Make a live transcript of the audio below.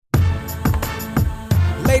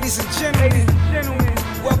Ladies and gentlemen,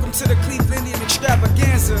 welcome to the Clevelandian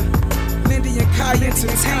extravaganza. Lindy and Kai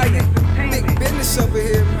Entertainment. Big business over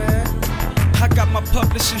here, man. I got my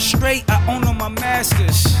publishing straight, I own all my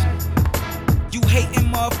masters. You hating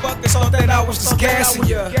motherfuckers thought that I was just gassing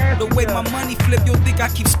ya. The way my money flip, you'll think I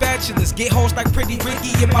keep spatulas. Get hoes like Pretty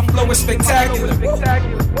Ricky and my flow is spectacular.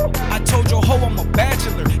 I told your hoe I'm a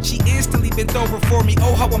bachelor. She instantly bent over for me,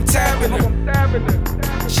 oh how I'm tapping her.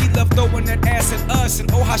 She loved throwing that ass at us and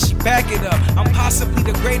oh how she back it up. I'm possibly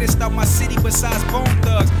the greatest out my city besides Bone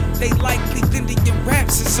Thugs. They like Clevelandian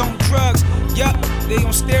raps, it's on drugs. Yup, they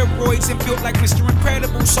on steroids and built like Mr.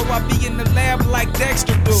 Incredible. So I be in the lab like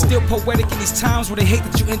Dexter do. Still poetic in these times where they hate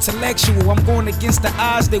that you intellectual. I'm going against the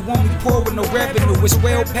odds, they want me poor with no revenue. It's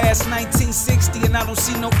well past 1960 and I don't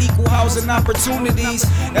see no equal housing opportunities.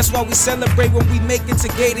 That's why we celebrate when we make it to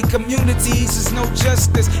gated communities. There's no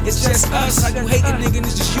justice, it's just us. How you hating nigga,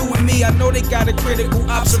 it's just you and me. I know they got a critical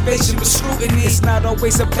observation but scrutiny. It's not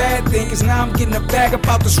always a bad thing, cause now I'm getting a bag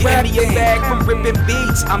about this rap thing. Give me a bag from ripping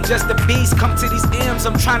beats, I'm just a beast. Come to these M's,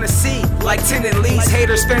 I'm trying to see like tenant lease.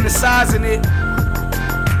 Haters fantasizing it,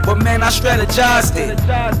 but man, I strategized it.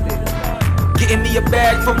 Getting me a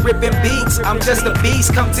bag from ripping beats, I'm just a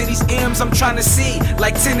beast. Come to these M's, I'm trying to see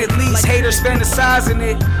like tenant lease. Haters fantasizing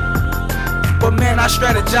it, but man, I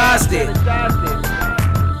strategized it.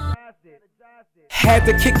 Had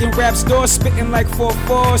to kick in rap stores, spitting like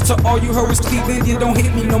 4-4s. To all you heard was Clevelandian, don't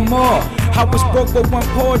hit me no more. I was broke but one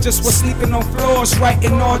poor, just was sleeping on floors,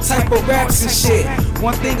 writing all type of raps and shit.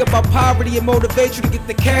 One thing about poverty, it motivates you to get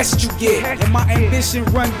the cash that you get. And my ambition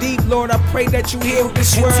run deep, Lord, I pray that you heal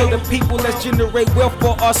this world. And to the people that generate wealth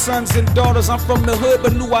for our sons and daughters. I'm from the hood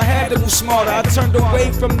but knew I had to move smarter. I turned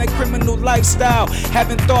away from that criminal lifestyle,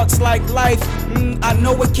 having thoughts like life, I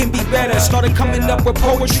know it can be better. Started coming up with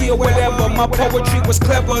poetry or whatever. My poetry was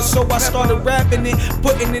clever, so I started rapping it,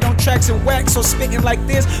 putting it on tracks and wax. So spitting like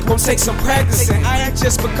this gon' take some practicing. I ain't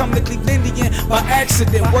just become the Clevelandian by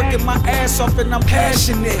accident. Working my ass off and I'm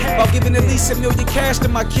passionate about giving at least $1 million cash to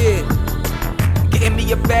my kid. Getting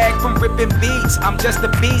me a bag from ripping beats, I'm just a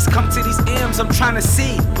beast. Come to these M's, I'm trying to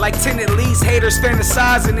see like tenant lease. Haters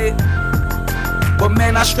fantasizing it, but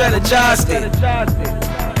man, I strategized it.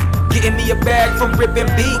 Getting me a bag from ripping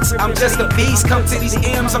beats, I'm just a beast. Come to these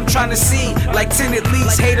M's, I'm trying to see like tenant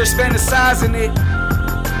lease. Haters fantasizing it,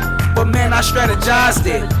 but man, I strategized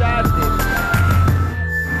it.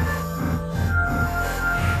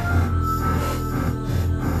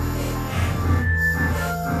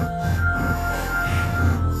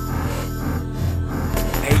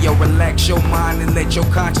 Hey yo, relax your mind and let your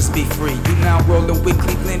conscience be free. You now rolling with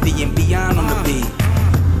Clevelandian, beyond on the beat.